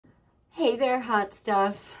Hey there, hot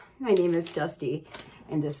stuff. My name is Dusty,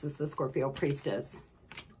 and this is the Scorpio Priestess.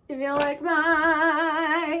 If you like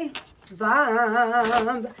my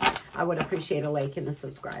vibe, I would appreciate a like and a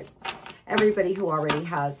subscribe. Everybody who already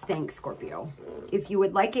has, thanks, Scorpio. If you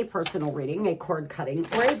would like a personal reading, a cord cutting,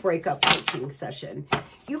 or a breakup coaching session,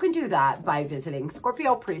 you can do that by visiting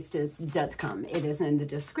Scorpiopriestess.com. It is in the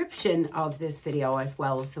description of this video as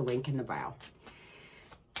well as the link in the bio.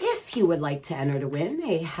 If you would like to enter to win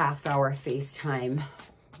a half-hour FaceTime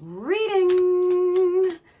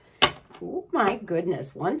reading, oh my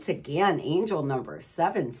goodness, once again, angel number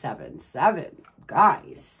 777.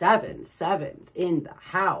 Guys, 7 sevens in the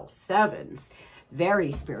house. Sevens,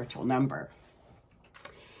 very spiritual number.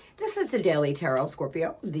 This is a daily tarot,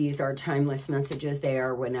 Scorpio. These are timeless messages. They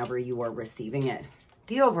are whenever you are receiving it.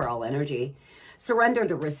 The overall energy: surrender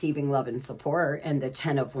to receiving love and support, and the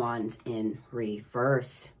 10 of Wands in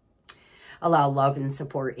reverse. Allow love and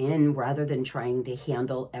support in rather than trying to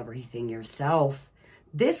handle everything yourself.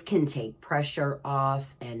 This can take pressure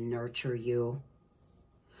off and nurture you.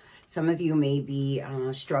 Some of you may be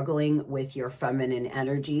struggling with your feminine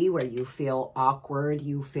energy, where you feel awkward,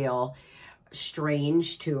 you feel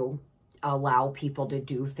strange to allow people to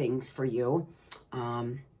do things for you.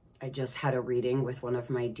 I just had a reading with one of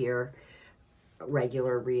my dear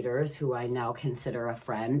regular readers who I now consider a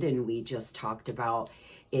friend, and we just talked about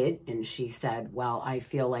it, and she said, well, I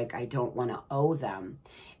feel like I don't want to owe them.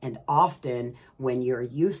 And often when you're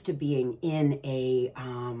used to being in a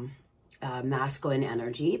masculine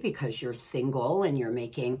energy because you're single and you're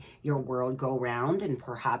making your world go round and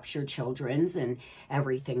perhaps your children's and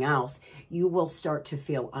everything else, you will start to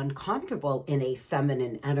feel uncomfortable in a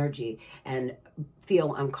feminine energy and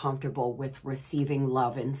feel uncomfortable with receiving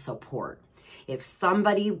love and support. If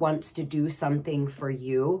somebody wants to do something for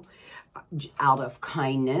you out of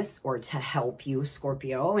kindness or to help you,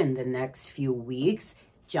 Scorpio, in the next few weeks,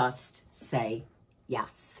 just say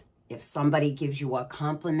yes. If somebody gives you a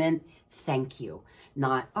compliment, thank you.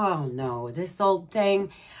 Not, oh no, this old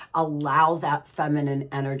thing. Allow that feminine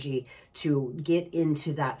energy to get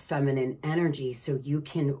into that feminine energy so you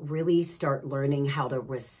can really start learning how to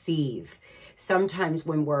receive. Sometimes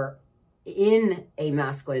when we're in a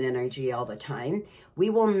masculine energy all the time, we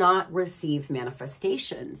will not receive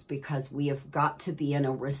manifestations because we have got to be in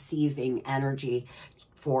a receiving energy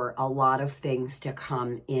for a lot of things to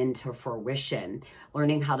come into fruition.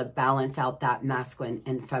 Learning how to balance out that masculine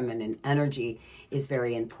and feminine energy is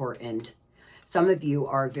very important. Some of you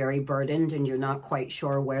are very burdened and you're not quite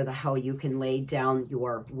sure where the hell you can lay down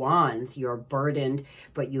your wands. You're burdened,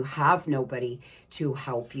 but you have nobody to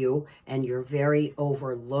help you, and you're very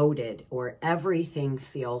overloaded, or everything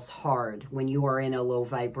feels hard when you are in a low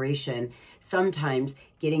vibration. Sometimes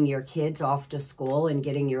getting your kids off to school and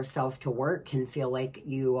getting yourself to work can feel like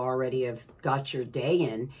you already have got your day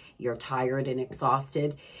in. You're tired and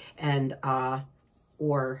exhausted, and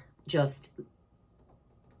or just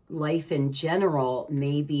life in general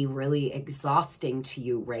may be really exhausting to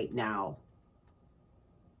you right now.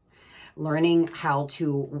 Learning how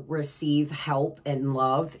to receive help and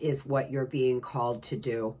love is what you're being called to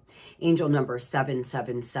do. Angel number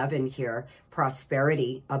 777 here: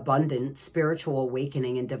 prosperity, abundance, spiritual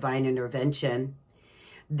awakening, and divine intervention.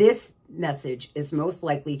 This message is most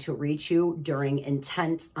likely to reach you during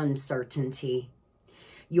intense uncertainty.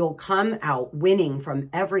 You'll come out winning from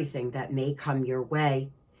everything that may come your way.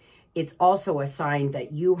 It's also a sign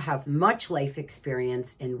that you have much life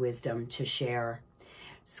experience and wisdom to share.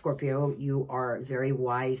 Scorpio, you are very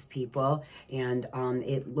wise people, and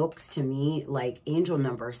it looks to me like angel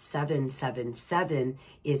number 777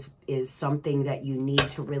 is something that you need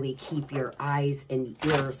to really keep your eyes and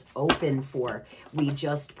ears open for. We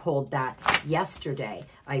just pulled that yesterday.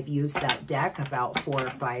 I've used that deck about 4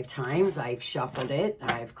 or 5 times. I've shuffled it,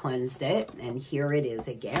 I've cleansed it, and here it is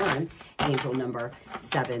again, angel number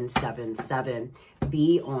 777.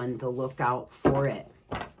 Be on the lookout for it.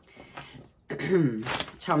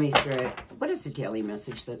 Tell me, Spirit, what is the daily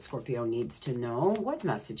message that Scorpio needs to know? What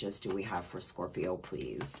messages do we have for Scorpio,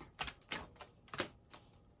 please?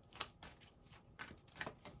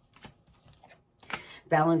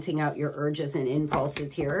 Balancing out your urges and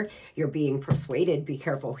impulses here. You're being persuaded. Be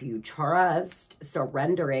careful who you trust.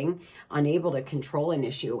 Surrendering, unable to control an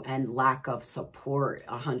issue, and lack of support.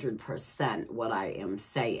 100% what I am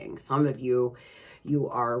saying. Some of you, you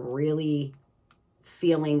are really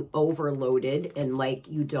feeling overloaded and like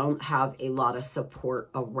you don't have a lot of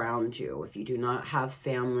support around you. If you do not have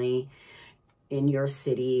family in your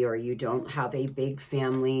city, or you don't have a big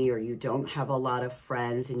family, or you don't have a lot of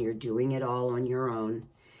friends and you're doing it all on your own,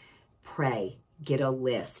 pray. Get a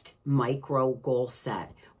list, micro goal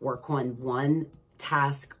set, work on one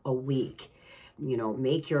task a week. You know,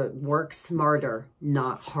 make your work smarter,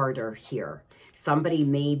 not harder here. Somebody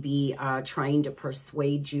may be trying to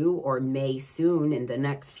persuade you, or may soon in the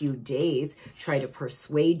next few days try to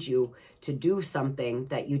persuade you to do something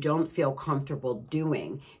that you don't feel comfortable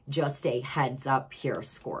doing. Just a heads up here,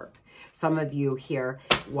 Scorp. Some of you here,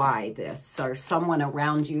 why this? There's someone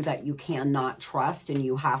around you that you cannot trust, and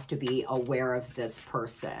you have to be aware of this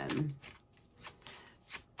person.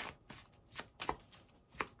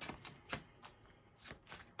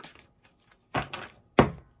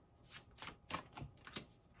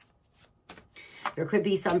 There could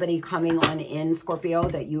be somebody coming on in, Scorpio,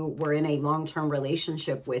 that you were in a long-term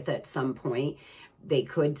relationship with at some point. They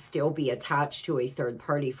could still be attached to a third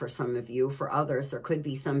party for some of you. For others, there could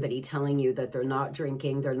be somebody telling you that they're not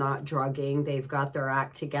drinking, they're not drugging, they've got their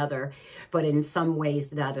act together. But in some ways,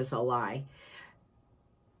 that is a lie.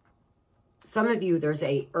 Some of you, there's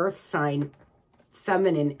a earth sign,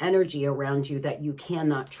 feminine energy around you that you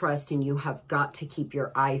cannot trust, and you have got to keep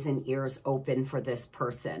your eyes and ears open for this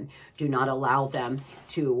person. Do not allow them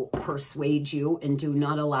to persuade you, and do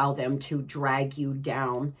not allow them to drag you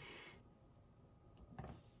down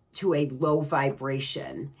to a low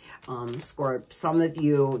vibration. Scorp, some of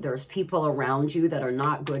you, there's people around you that are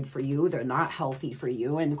not good for you. They're not healthy for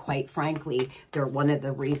you. And quite frankly, they're one of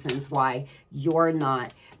the reasons why you're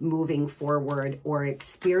not moving forward or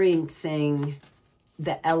experiencing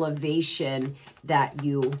the elevation that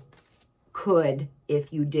you could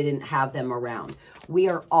if you didn't have them around. We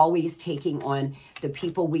are always taking on the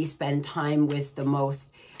people we spend time with the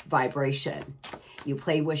most vibration. You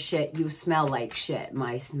play with shit, you smell like shit.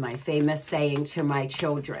 My famous saying to my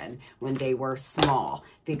children when they were small,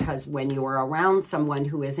 because when you are around someone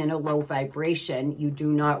who is in a low vibration, you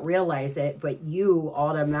do not realize it, but you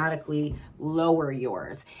automatically lower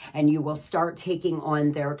yours, and you will start taking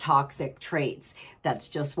on their toxic traits. That's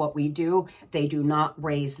just what we do. They do not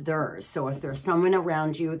raise theirs. So if there's someone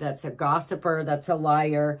around you that's a gossiper, that's a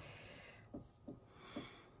liar,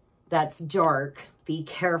 that's dark, be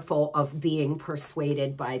careful of being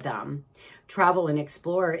persuaded by them. Travel and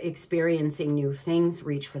explore, experiencing new things,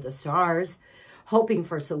 reach for the stars, hoping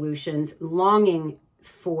for solutions, longing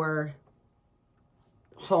for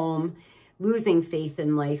home, losing faith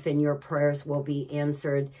in life, and your prayers will be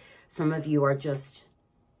answered. Some of you are just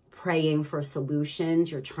praying for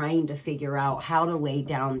solutions. You're trying to figure out how to lay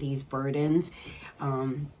down these burdens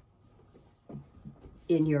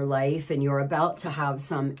in your life, and you're about to have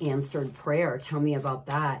some answered prayer. Tell me about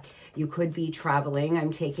that. You could be traveling.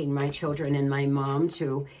 I'm taking my children and my mom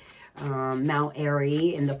to Mount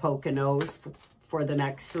Airy in the Poconos for the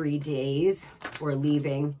next 3 days. We're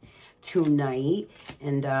leaving tonight,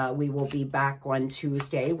 and we will be back on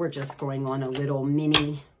Tuesday. We're just going on a little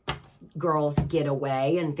mini girls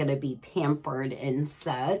getaway and going to be pampered and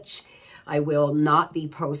such. I will not be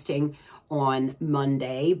posting on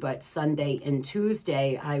Monday, but Sunday and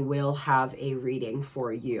Tuesday, I will have a reading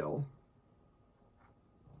for you.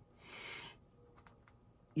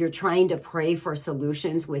 You're trying to pray for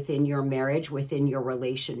solutions within your marriage, within your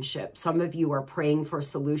relationship. Some of you are praying for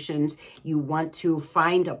solutions. You want to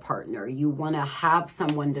find a partner. You want to have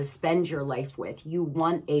someone to spend your life with. You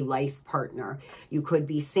want a life partner. You could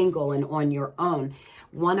be single and on your own.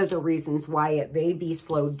 One of the reasons why it may be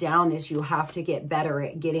slowed down is you have to get better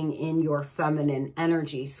at getting in your feminine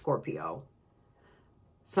energy, Scorpio.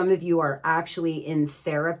 Some of you are actually in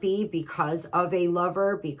therapy because of a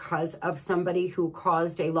lover, because of somebody who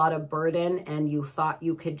caused a lot of burden and you thought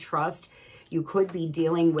you could trust. You could be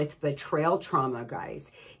dealing with betrayal trauma,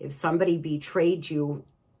 guys. If somebody betrayed you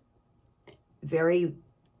very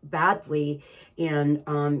badly, and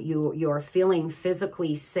you're feeling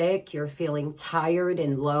physically sick, you're feeling tired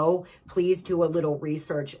and low, please do a little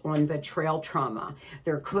research on betrayal trauma.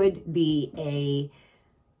 There could be a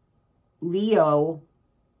Leo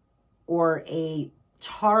or a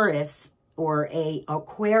Taurus or a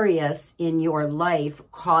Aquarius in your life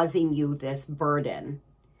causing you this burden.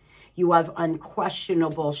 You have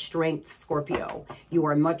unquestionable strength, Scorpio. You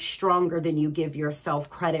are much stronger than you give yourself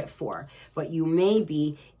credit for. But you may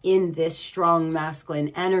be in this strong masculine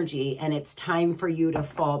energy, and it's time for you to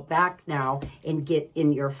fall back now and get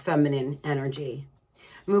in your feminine energy.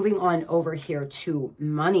 Moving on over here to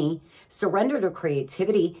money, surrender to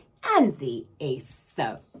creativity, and the Ace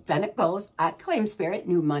of Pentacles. I claim spirit,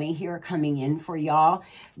 new money here coming in for y'all.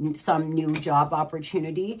 Some new job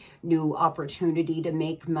opportunity, new opportunity to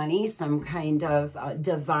make money, some kind of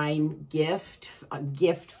divine gift, a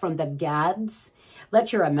gift from the gods.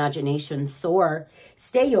 Let your imagination soar.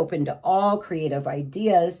 Stay open to all creative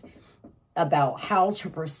ideas. about how to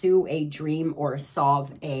pursue a dream or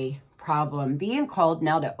solve a problem. Being called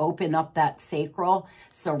now to open up that sacral,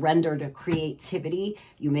 surrender to creativity.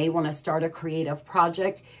 You may want to start a creative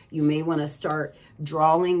project. You may want to start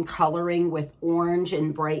drawing, coloring with orange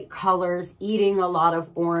and bright colors, eating a lot of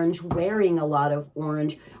orange, wearing a lot of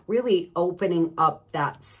orange, really opening up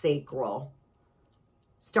that sacral.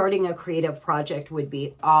 Starting a creative project would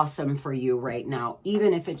be awesome for you right now,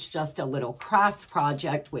 even if it's just a little craft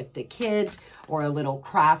project with the kids or a little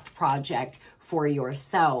craft project for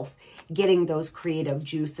yourself, getting those creative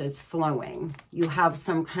juices flowing. You have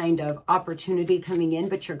some kind of opportunity coming in,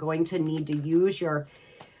 but you're going to need to use your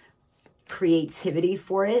creativity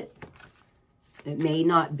for it. It may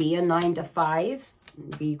not be a 9 to 5.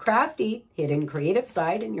 Be crafty, hidden creative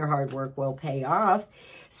side, and your hard work will pay off.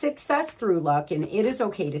 Success through luck, and it is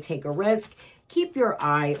okay to take a risk. Keep your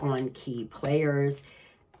eye on key players.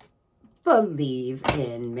 Believe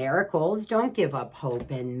in miracles. Don't give up hope,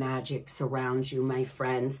 and magic surrounds you, my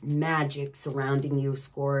friends. Magic surrounding you,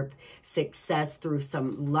 Scorp. Success through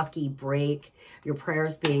some lucky break. Your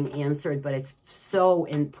prayers being answered, but it's so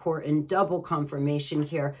important. Double confirmation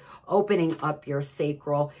here. Opening up your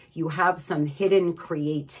sacral. You have some hidden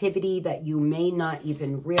creativity that you may not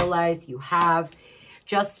even realize you have.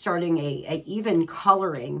 Just starting even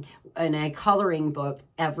coloring in a coloring book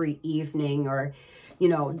every evening, or, you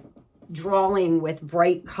know, drawing with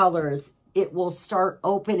bright colors. It will start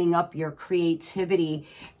opening up your creativity,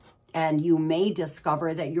 and you may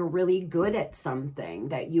discover that you're really good at something,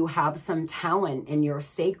 that you have some talent and your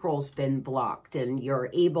sacral's been blocked and you're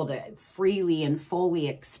able to freely and fully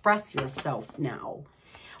express yourself now.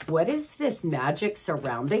 What is this magic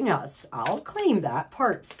surrounding us? I'll claim that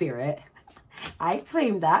part, Spirit. I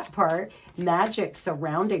claim that part. Magic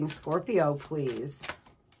surrounding Scorpio, please.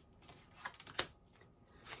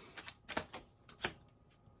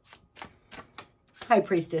 High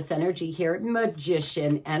Priestess energy here.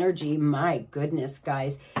 Magician energy. My goodness,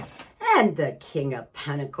 guys. And the King of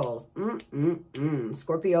Pentacles.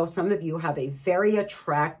 Scorpio, some of you have a very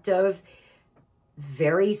attractive,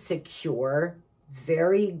 very secure,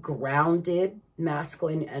 very grounded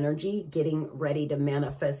masculine energy getting ready to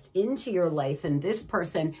manifest into your life, and this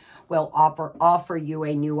person will offer you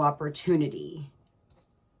a new opportunity.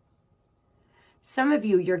 Some of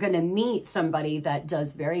you, you're going to meet somebody that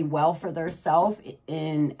does very well for themselves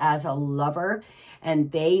as a lover,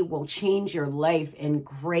 and they will change your life in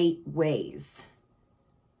great ways.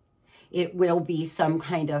 It will be some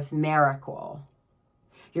kind of miracle.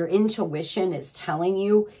 Your intuition is telling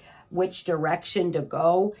you which direction to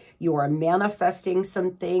go. You are manifesting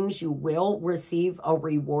some things. You will receive a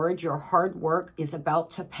reward. Your hard work is about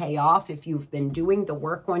to pay off. If you've been doing the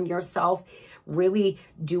work on yourself, really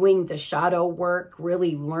doing the shadow work,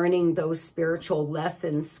 really learning those spiritual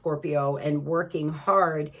lessons, Scorpio, and working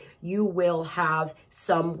hard, you will have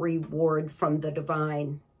some reward from the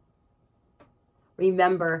divine.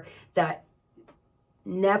 Remember that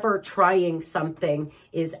never trying something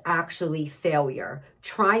is actually failure.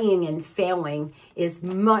 Trying and failing is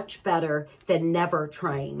much better than never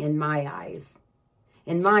trying, in my eyes.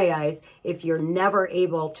 In my eyes, if you're never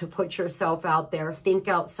able to put yourself out there, think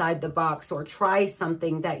outside the box, or try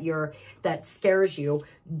something that scares you,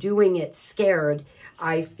 doing it scared,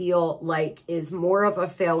 I feel like is more of a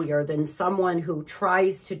failure than someone who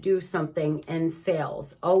tries to do something and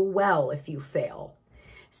fails. Oh, well, if you fail.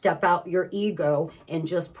 Step out your ego and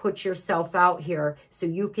just put yourself out here so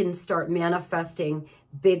you can start manifesting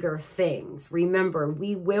bigger things. Remember,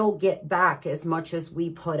 we will get back as much as we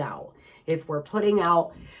put out. If we're putting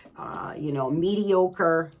out,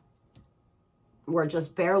 mediocre, we're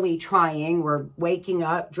just barely trying, we're waking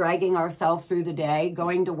up, dragging ourselves through the day,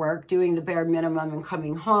 going to work, doing the bare minimum and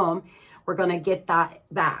coming home, we're going to get that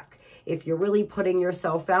back. If you're really putting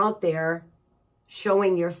yourself out there,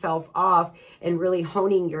 showing yourself off and really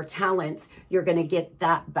honing your talents, you're going to get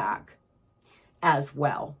that back as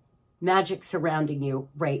well. Magic surrounding you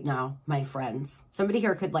right now, my friends. Somebody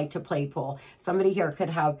here could like to play pool. Somebody here could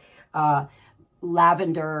have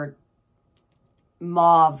lavender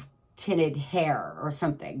mauve tinted hair or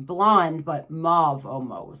something. Blonde, but mauve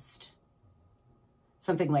almost.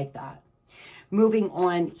 Something like that. Moving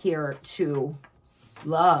on here to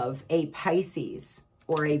love, a Pisces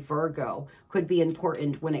or a Virgo could be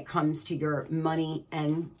important when it comes to your money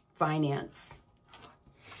and finance.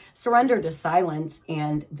 Surrender to silence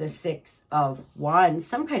and the 6 of Wands.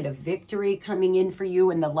 Some kind of victory coming in for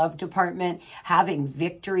you in the love department. Having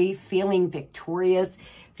victory, feeling victorious,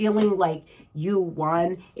 feeling like you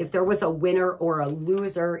won. If there was a winner or a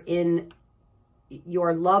loser in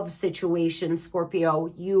your love situation,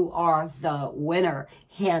 Scorpio, you are the winner,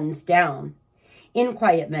 hands down. In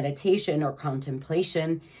quiet meditation or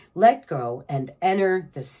contemplation, let go and enter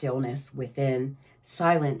the stillness within.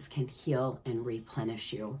 Silence can heal and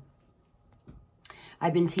replenish you.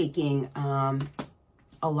 I've been taking I've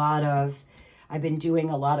been doing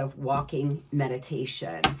a lot of walking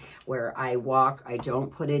meditation where I walk. I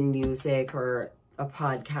don't put in music or a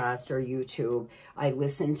podcast or YouTube. I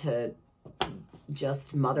listen to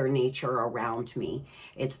just Mother Nature around me.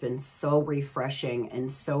 It's been so refreshing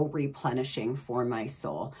and so replenishing for my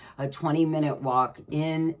soul. A 20-minute walk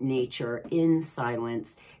in nature, in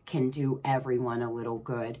silence, can do everyone a little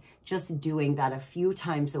good. Just doing that a few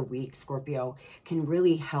times a week, Scorpio, can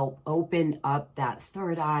really help open up that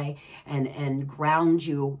third eye and ground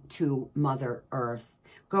you to Mother Earth.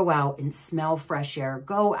 Go out and smell fresh air.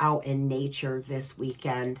 Go out in nature this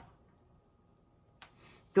weekend.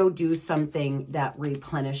 Go do something that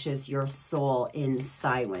replenishes your soul in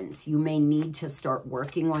silence. You may need to start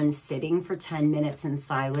working on sitting for 10 minutes in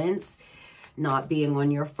silence, not being on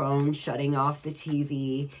your phone, shutting off the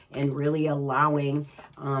TV, and really allowing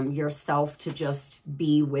yourself to just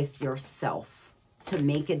be with yourself, to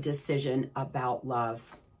make a decision about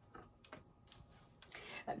love.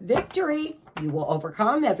 Victory, you will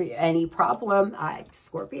overcome any problem.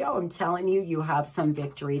 Scorpio, I'm telling you, you have some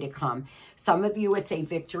victory to come. Some of you, it's a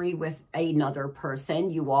victory with another person.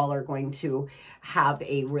 You all are going to have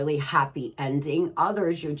a really happy ending.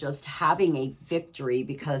 Others, you're just having a victory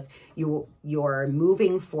because you're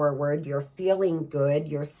moving forward. You're feeling good.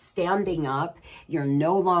 You're standing up. You're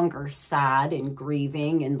no longer sad and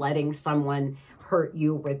grieving and letting someone hurt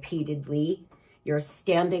you repeatedly. You're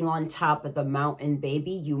standing on top of the mountain, baby.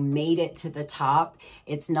 You made it to the top.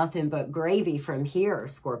 It's nothing but gravy from here,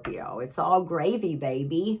 Scorpio. It's all gravy,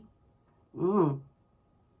 baby.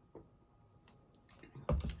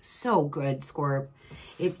 So good, Scorp.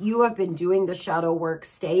 If you have been doing the shadow work,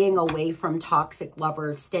 staying away from toxic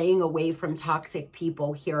lovers, staying away from toxic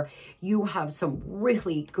people here, you have some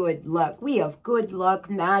really good luck. We have good luck,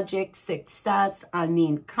 magic, success. I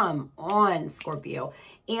mean, come on, Scorpio.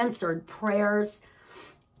 Answered prayers.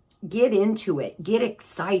 Get into it. Get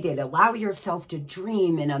excited. Allow yourself to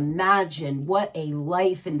dream and imagine what a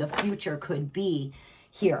life in the future could be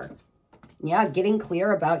here. Yeah, getting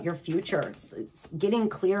clear about your future. It's getting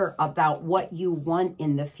clear about what you want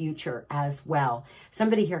in the future as well.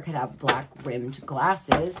 Somebody here could have black rimmed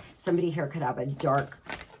glasses. Somebody here could have a dark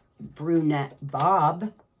brunette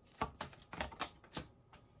bob.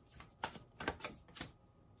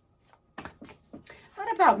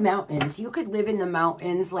 What about mountains? You could live in the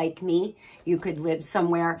mountains like me. You could live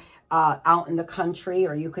somewhere out in the country,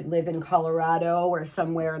 or you could live in Colorado or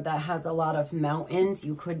somewhere that has a lot of mountains.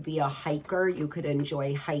 You could be a hiker. You could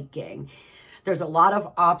enjoy hiking. There's a lot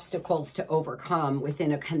of obstacles to overcome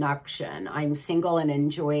within a connection. I'm single and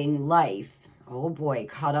enjoying life. Oh boy,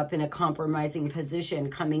 caught up in a compromising position,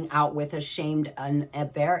 coming out with ashamed and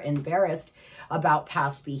embarrassed about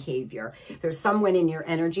past behavior. There's someone in your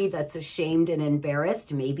energy that's ashamed and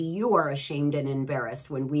embarrassed. Maybe you are ashamed and embarrassed.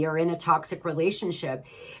 When we are in a toxic relationship,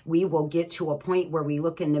 we will get to a point where we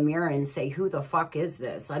look in the mirror and say, who the fuck is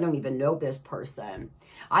this? I don't even know this person.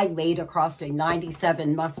 I laid across a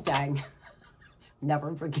 97 Mustang.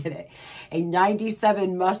 Never forget it. A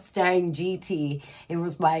 97 Mustang GT. It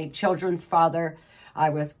was my children's father.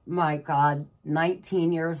 I was, my God,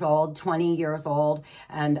 19 years old, 20 years old,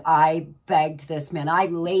 and I begged this man. I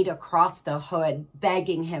laid across the hood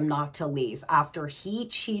begging him not to leave after he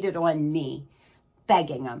cheated on me,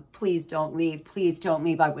 begging him, please don't leave, please don't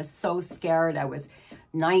leave. I was so scared. I was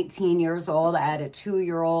 19 years old. I had a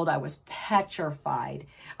 2-year-old. I was petrified.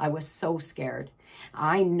 I was so scared.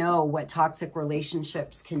 I know what toxic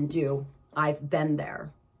relationships can do. I've been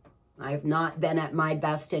there. I've not been at my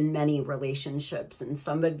best in many relationships. And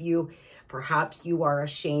some of you, perhaps you are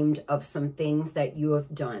ashamed of some things that you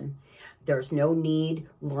have done. There's no need.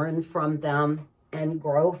 Learn from them and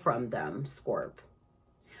grow from them, Scorp.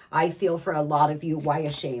 I feel for a lot of you, why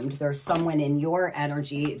ashamed? There's someone in your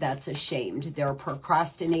energy that's ashamed. They're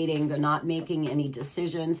procrastinating. They're not making any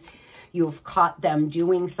decisions. You've caught them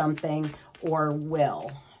doing something or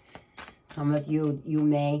will. Some of you, you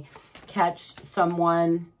may catch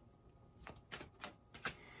someone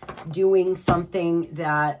doing something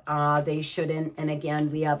that they shouldn't. And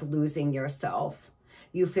again, we have losing yourself.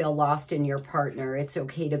 You feel lost in your partner. It's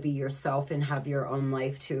okay to be yourself and have your own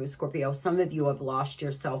life too, Scorpio. Some of you have lost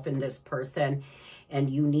yourself in this person, and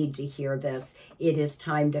you need to hear this. It is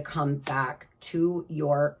time to come back to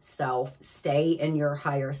yourself. Stay in your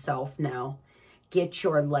higher self now. Get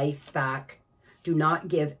your life back. Do not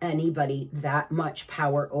give anybody that much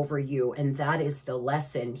power over you. And that is the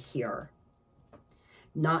lesson here.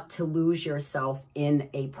 Not to lose yourself in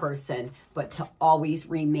a person, but to always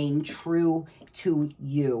remain true to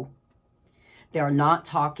you. They're not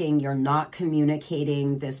talking. You're not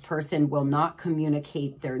communicating. This person will not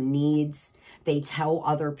communicate their needs. They tell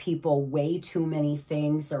other people way too many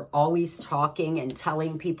things. They're always talking and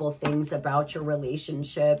telling people things about your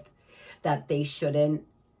relationship that they shouldn't.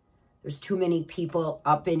 There's too many people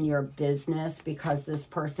up in your business because this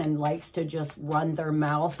person likes to just run their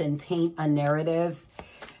mouth and paint a narrative,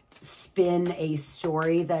 spin a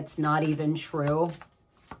story that's not even true.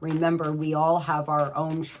 Remember, we all have our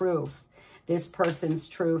own truth. This person's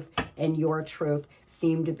truth and your truth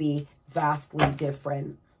seem to be vastly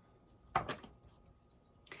different.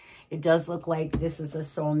 It does look like this is a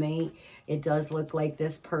soulmate. It does look like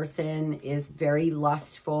this person is very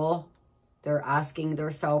lustful. They're asking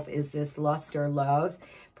themselves, is this lust or love?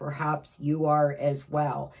 Perhaps you are as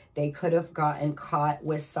well. They could have gotten caught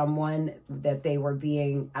with someone that they were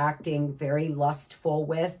acting very lustful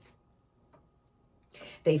with.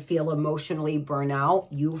 They feel emotionally burnt out.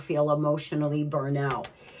 You feel emotionally burnt out.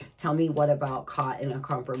 Tell me what about caught in a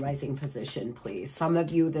compromising position, please. Some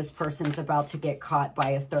of you, this person's about to get caught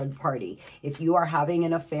by a third party. If you are having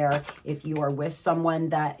an affair, if you are with someone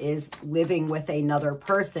that is living with another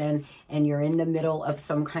person and you're in the middle of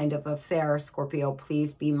some kind of affair, Scorpio,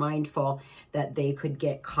 please be mindful that they could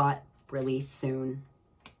get caught really soon.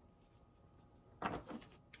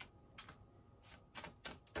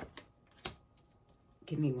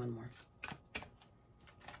 Give me one more.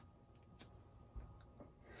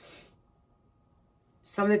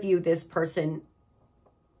 Some of you, this person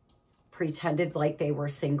pretended like they were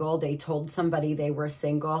single. They told somebody they were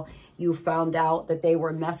single. You found out that they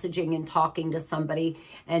were messaging and talking to somebody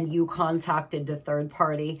and you contacted the third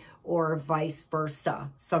party, or vice versa.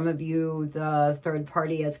 Some of you, the third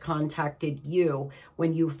party has contacted you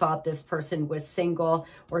when you thought this person was single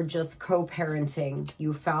or just co-parenting.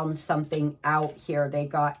 You found something out here. They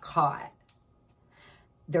got caught.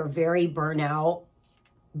 They're very burnout.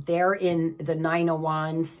 They're in the Nine of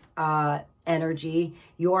Wands energy.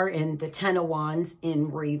 You're in the Ten of Wands in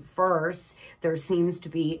reverse. There seems to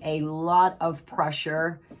be a lot of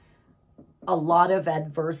pressure, a lot of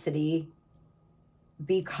adversity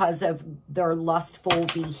because of their lustful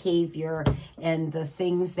behavior and the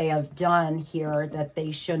things they have done here that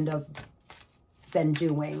they shouldn't have been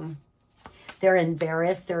doing. They're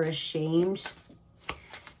embarrassed. They're ashamed.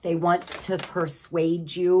 They want to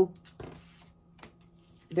persuade you.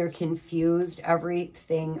 They're confused.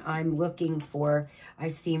 Everything I'm looking for, I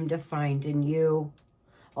seem to find in you.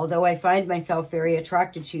 Although I find myself very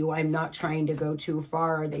attracted to you, I'm not trying to go too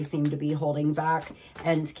far. They seem to be holding back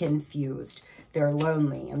and confused. They're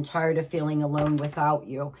lonely. I'm tired of feeling alone without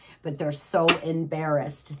you. But they're so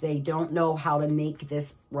embarrassed. They don't know how to make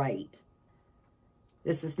this right.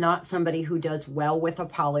 This is not somebody who does well with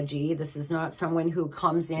apology. This is not someone who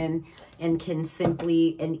comes in and can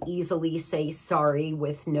simply and easily say sorry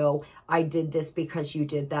with no, I did this because you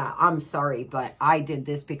did that. I'm sorry, but I did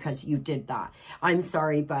this because you did that. I'm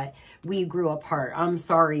sorry, but we grew apart. I'm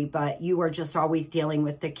sorry, but you are just always dealing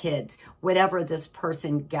with the kids. Whatever this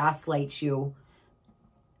person gaslights you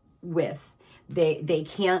with, they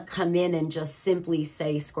can't come in and just simply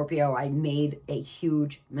say, Scorpio, I made a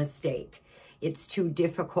huge mistake. It's too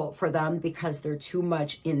difficult for them because they're too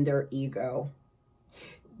much in their ego.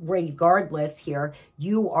 Regardless here,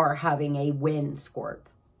 you are having a win, Scorp.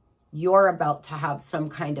 You're about to have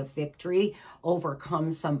some kind of victory,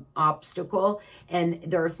 overcome some obstacle, and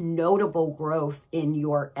there's notable growth in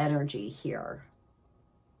your energy here.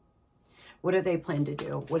 What do they plan to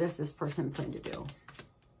do? What does this person plan to do?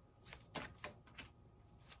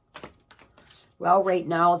 Well, right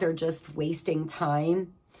now, they're just wasting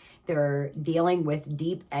time. They're dealing with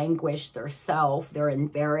deep anguish themselves. They're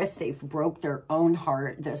embarrassed. They've broke their own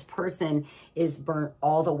heart. This person is burnt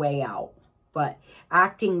all the way out, but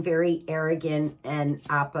acting very arrogant and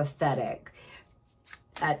apathetic.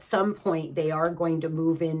 At some point, they are going to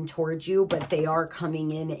move in towards you, but they are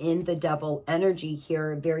coming in the devil energy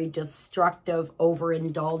here. Very destructive,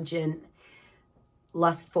 overindulgent,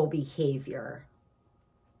 lustful behavior.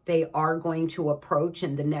 They are going to approach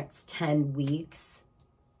in the next 10 weeks.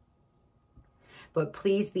 But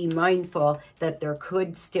please be mindful that there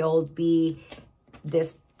could still be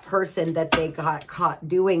this person that they got caught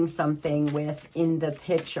doing something with in the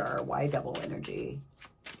picture. Why double energy?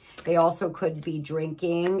 They also could be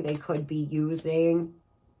drinking. They could be using.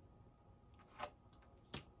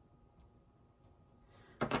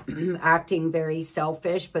 acting very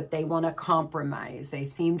selfish, but they want to compromise. They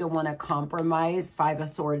seem to want to compromise. Five of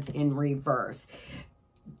Swords in reverse.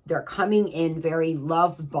 They're coming in very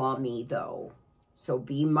love bomby though. So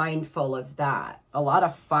be mindful of that. A lot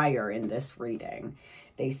of fire in this reading.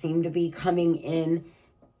 They seem to be coming in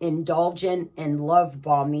indulgent and love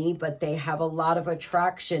bomby, but they have a lot of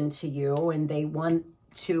attraction to you and they want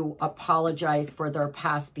to apologize for their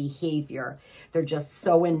past behavior. They're just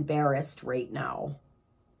so embarrassed right now.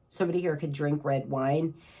 Somebody here could drink red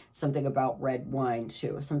wine. Something about red wine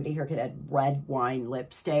too. Somebody here could add red wine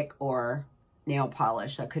lipstick or nail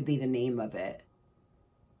polish. That could be the name of it.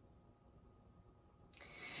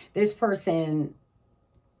 This person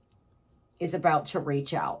is about to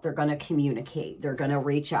reach out. They're going to communicate. They're going to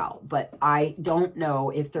reach out. But I don't know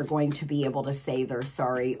if they're going to be able to say they're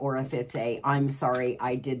sorry or if it's a, I'm sorry,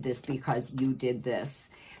 I did this because you did this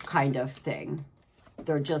kind of thing.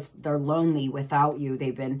 They're lonely without you.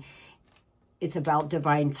 It's about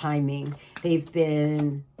divine timing. They've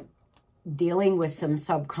been dealing with some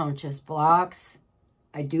subconscious blocks.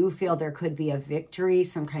 I do feel there could be a victory,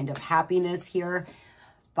 some kind of happiness here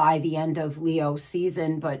by the end of Leo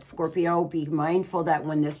season. But Scorpio, be mindful that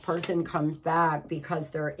when this person comes back, because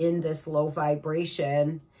they're in this low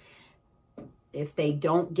vibration, if they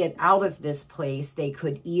don't get out of this place, they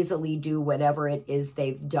could easily do whatever it is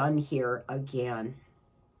they've done here again.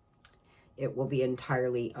 It will be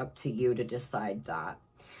entirely up to you to decide that.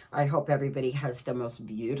 I hope everybody has the most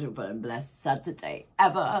beautiful and blessed Saturday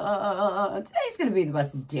ever. Today's going to be the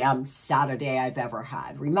most damn Saturday I've ever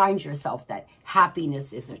had. Remind yourself that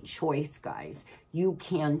happiness is a choice, guys. You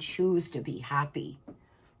can choose to be happy.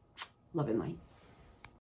 Love and light.